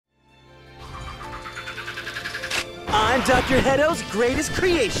I'm Dr. Hedo's greatest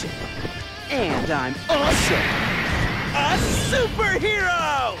creation. And I'm also a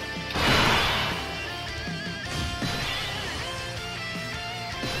superhero!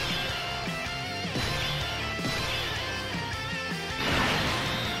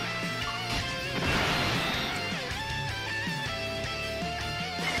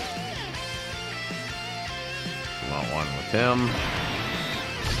 Want one with him.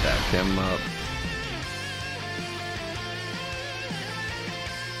 Stack him up.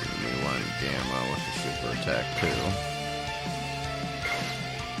 Give me one Gamma with the super attack too.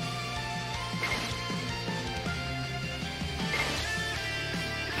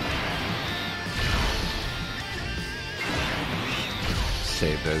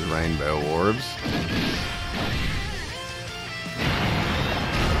 Save those rainbow orbs.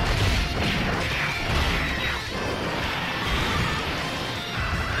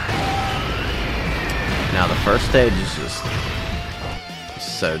 Now the first stage is just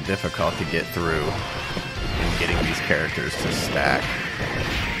so difficult to get through in getting these characters to stack,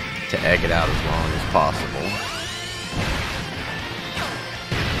 to egg it out as long as possible.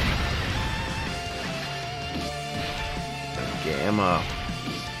 Gamma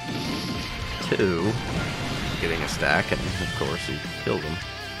 2 getting a stack, and of course he killed him.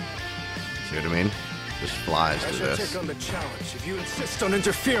 See what I mean? Just flies to this. Take on the challenge if you insist on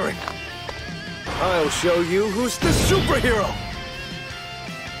interfering. I'll show you who's the superhero!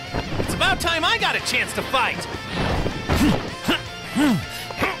 It's about time I got a chance to fight!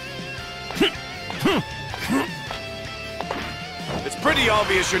 It's pretty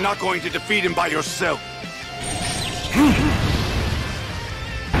obvious you're not going to defeat him by yourself.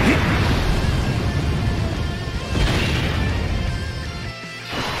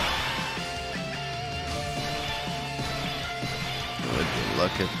 Would you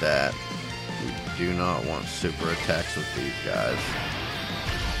look at that? We do not want super attacks with these guys.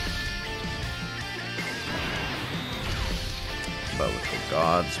 But with the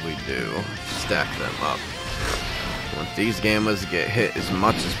gods, we do stack them up. We want these gammas to get hit as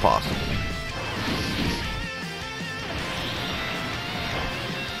much as possible.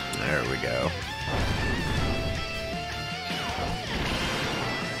 There we go.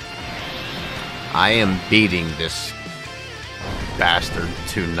 I am beating this bastard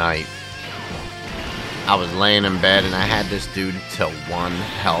tonight. I was laying in bed and I had this dude till 1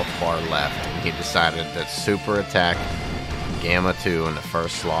 health bar left, and he decided that super attack Gamma 2 in the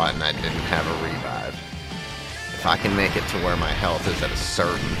first slot and I didn't have a revive. If I can make it to where my health is at a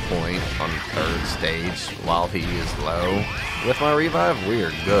certain point on the 3rd stage while he is low with my revive, we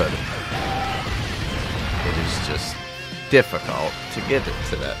are good. It is just difficult to get it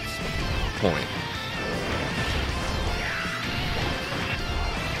to that point.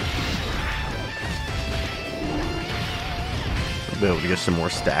 Be able to get some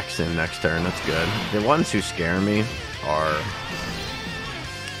more stacks in next turn. That's good. The ones who scare me are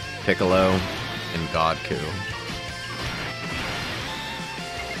Piccolo and Godku.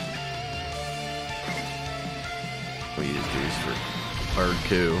 We use these for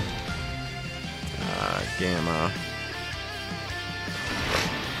Birdku, Gamma.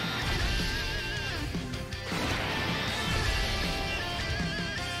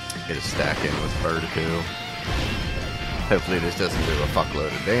 Get a stack in with Birdku. Hopefully this doesn't do a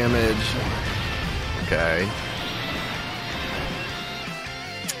fuckload of damage. Okay.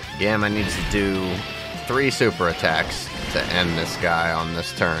 Gamma needs to do 3 super attacks to end this guy on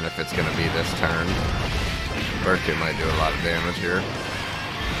this turn if it's going to be this turn. Birdku might do a lot of damage here.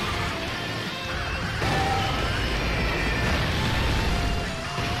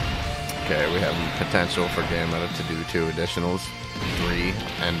 Okay, we have potential for Gamma to do 2 additionals. 3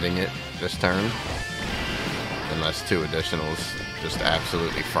 ending it this turn. Unless 2 additionals just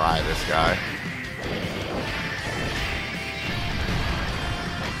absolutely fry this guy.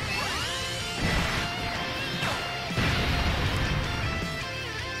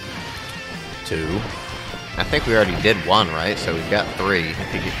 Two. I think we already did 1, right? So we've got 3.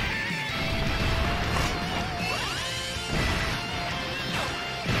 If you get...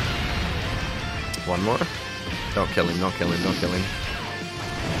 One more? Don't kill him, don't kill him, don't kill him.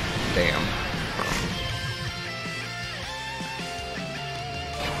 Damn.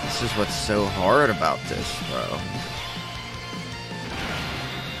 This is what's so hard about this, bro.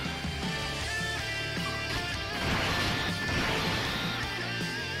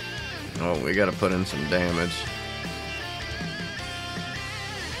 Oh, we gotta put in some damage.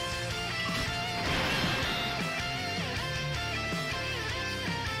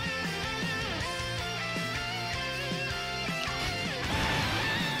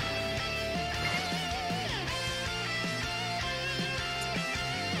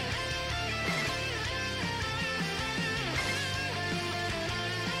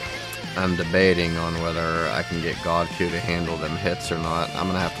 I'm debating on whether I can get Godku to handle them hits or not. I'm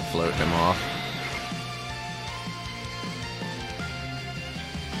gonna have to float him off.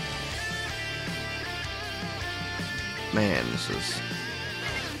 Man, this is...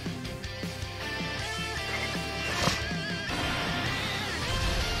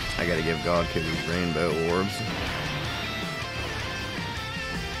 I gotta give Godku these rainbow orbs.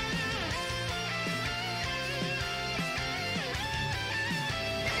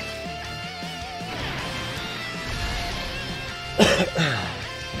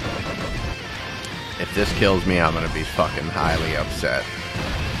 If this kills me, I'm gonna be fucking highly upset.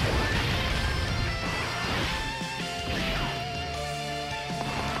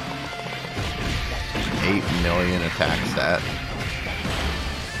 $8 million attack stat.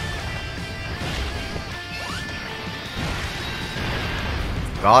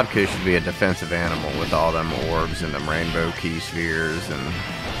 Godku should be a defensive animal with all them orbs and them rainbow key spheres and...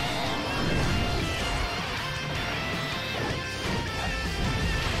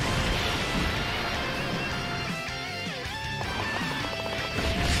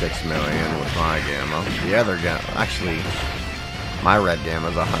 $6 million with my gamma. The other gamma, actually, my red gamma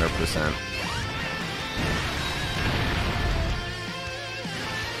is 100%.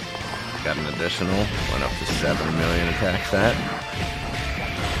 Got an additional, went up to 7 million attack stat.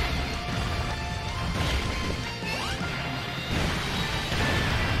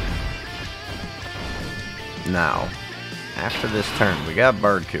 Now, after this turn, we got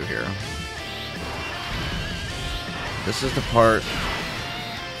Birdcoo here. This is the part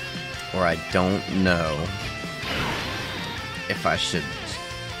where I don't know if I should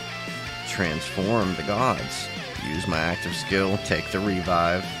transform the gods. Use my active skill, take the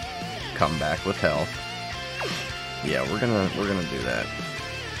revive, come back with health. Yeah, we're gonna do that.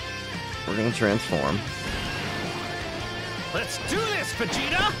 We're gonna transform. Let's do this,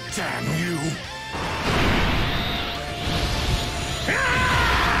 Vegeta! Damn you!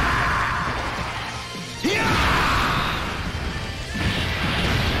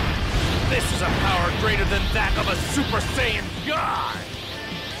 This is a power greater than that of a Super Saiyan God!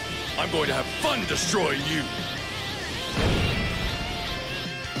 I'm going to have fun destroying you!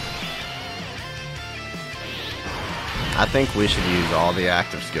 I think we should use all the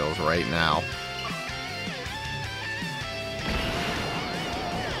active skills right now.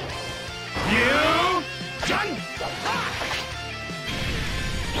 You... Jun!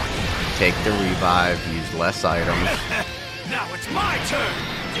 Take the revive, use less items. Now it's my turn!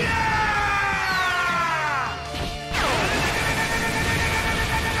 Yeah!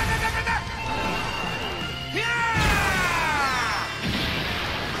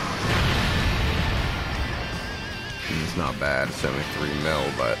 It's not bad, it's only 3 mil,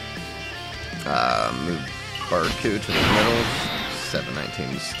 but move Birdcoo to the middle.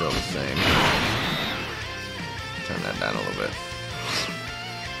 719 is still the same. Turn that down a little bit.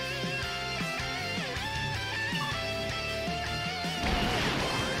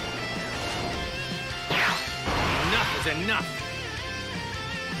 Enough is enough.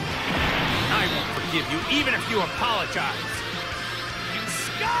 I won't forgive you, even if you apologize. You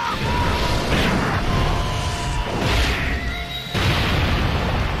scum!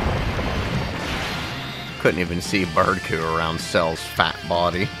 Couldn't even see Birdcoo around Cell's fat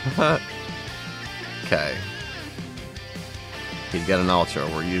body. Okay. He's got an Ultra.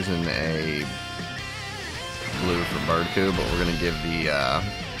 We're using a blue for Birdcoo, but we're gonna give the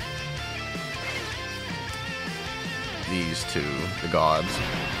these to the gods.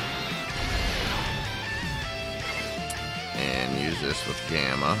 And use this with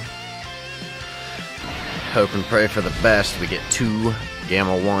Gamma. Hope and pray for the best. We get 2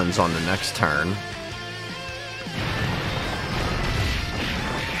 Gamma 1s on the next turn.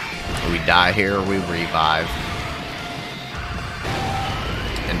 We die here, we revive.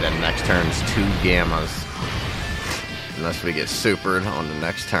 And then next turn's 2 Gammas. Unless we get supered on the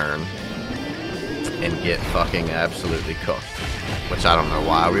next turn. And get fucking absolutely cooked. Which I don't know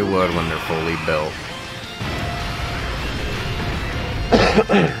why we would when they're fully built.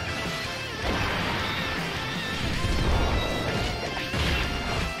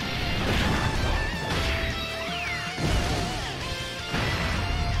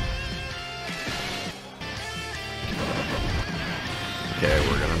 Okay,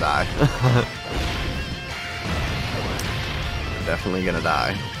 we're gonna die. We're definitely gonna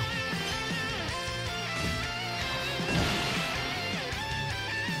die.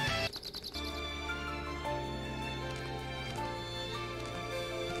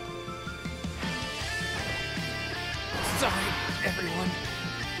 Sorry, everyone.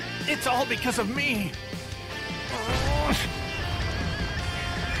 It's all because of me.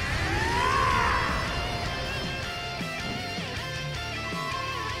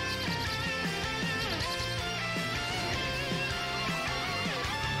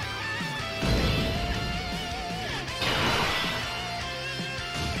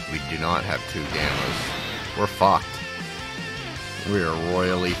 not have 2 gammas. We're fucked. We are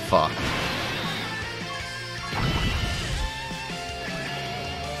royally fucked.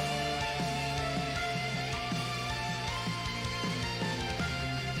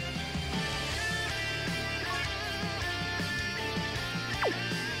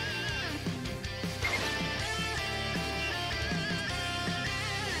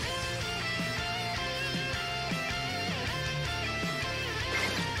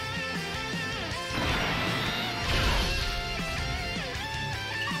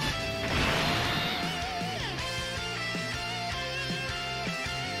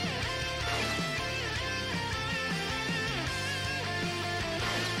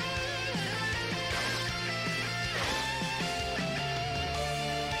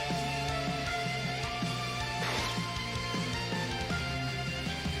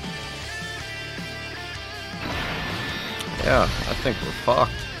 Yeah, I think we're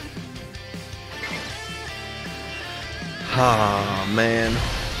fucked. Ah, man.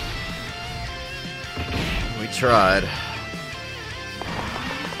 We tried.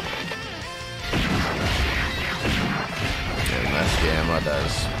 And this Gamma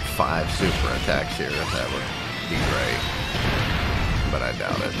does 5 super attacks here. That would be great. But I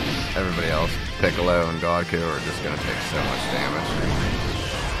doubt it. Everybody else, Piccolo and Godku, are just going to take so much damage.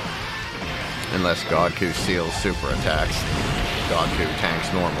 Unless Godku seals super attacks, Godku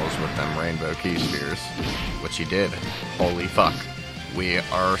tanks normals with them rainbow key spheres, which he did. Holy fuck. We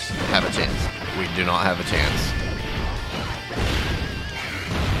have a chance. We do not have a chance.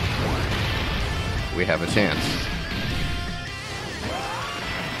 We have a chance.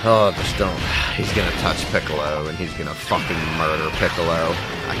 Oh, just don't. He's gonna touch Piccolo, and he's gonna fucking murder Piccolo.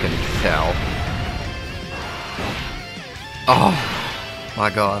 I can tell. Oh, my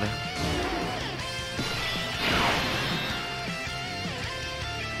God.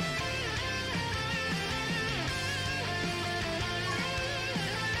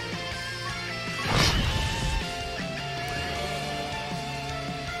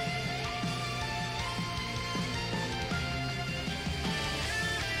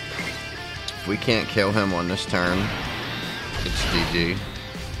 If we can't kill him on this turn, it's GG.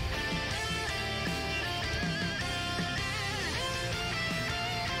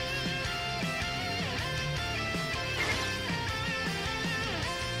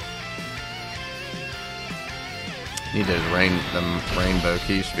 Need to them rainbow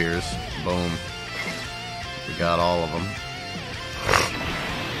key spheres. Boom. We got all of them.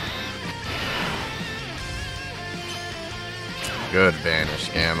 Good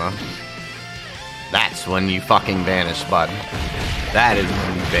vanish, Gamma. That's when you fucking vanish, bud. That is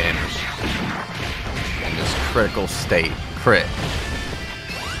when you vanish. In this critical state. Crit.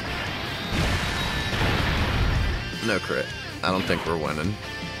 No crit. I don't think we're winning.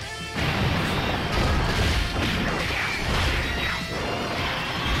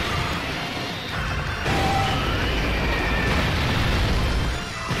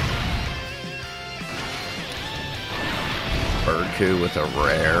 Birdku with a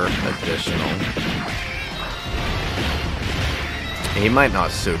rare additional. He might not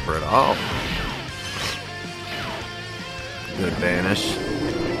super at all. Good vanish.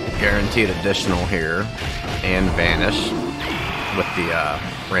 Guaranteed additional here. And vanish. With the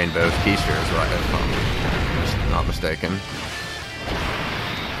rainbow key spheres, right, if I'm not mistaken.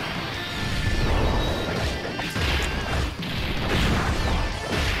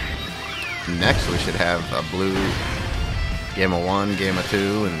 Next we should have a blue Gamma 1, Gamma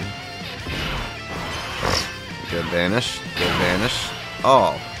 2, and good vanish, good vanish.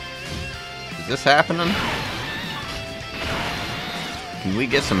 Oh, is this happening? Can we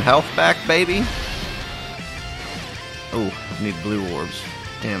get some health back, baby? Oh, I need blue orbs.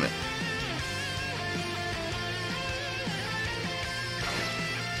 Damn it.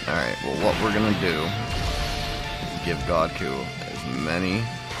 Alright, well what we're gonna do is give Godku as many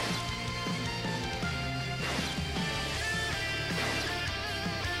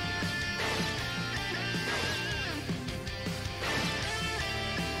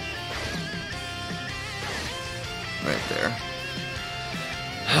right there.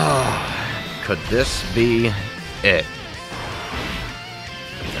 Could this be it?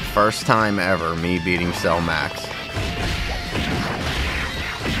 The first time ever me beating Cell Max.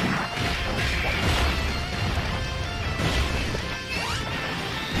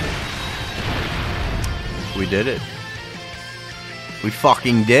 We did it. We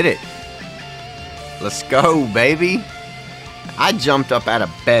fucking did it. Let's go, baby. I jumped up out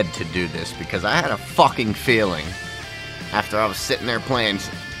of bed to do this because I had a fucking feeling after I was sitting there playing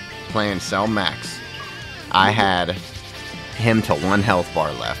Cell Max, I had him to 1 health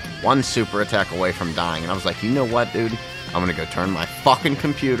bar left. 1 super attack away from dying. And I was like, you know what, dude? I'm gonna go turn my fucking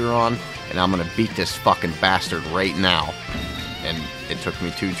computer on, and I'm gonna beat this fucking bastard right now. And it took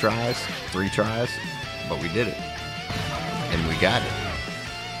me 2 tries, 3 tries, but we did it. And we got it.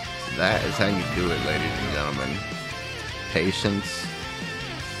 That is how you do it, ladies and gentlemen. Patience.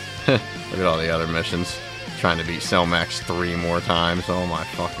 Look at all the other missions. Trying to beat Cellmax 3 more times. Oh my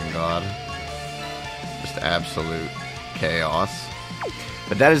fucking god. Just absolute chaos.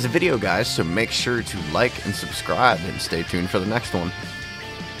 But that is the video, guys, so make sure to like and subscribe and stay tuned for the next one.